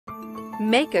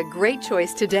Make a great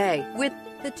choice today with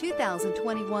the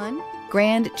 2021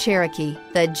 Grand Cherokee.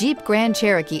 The Jeep Grand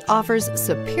Cherokee offers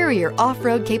superior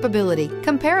off-road capability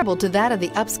comparable to that of the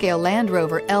upscale Land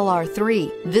Rover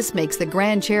LR3. This makes the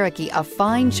Grand Cherokee a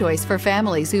fine choice for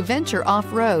families who venture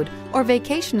off-road or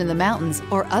vacation in the mountains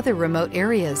or other remote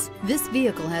areas. This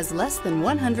vehicle has less than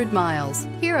 100 miles.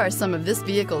 Here are some of this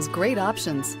vehicle's great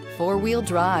options: four-wheel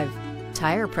drive,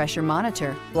 tire pressure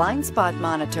monitor, blind spot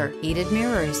monitor, heated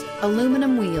mirrors,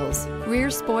 aluminum wheels,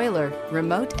 rear spoiler,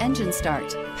 remote engine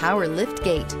start, power lift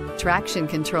gate, traction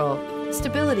control,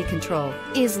 stability control.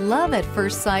 Is love at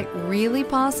first sight really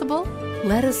possible?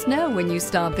 Let us know when you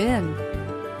stop in.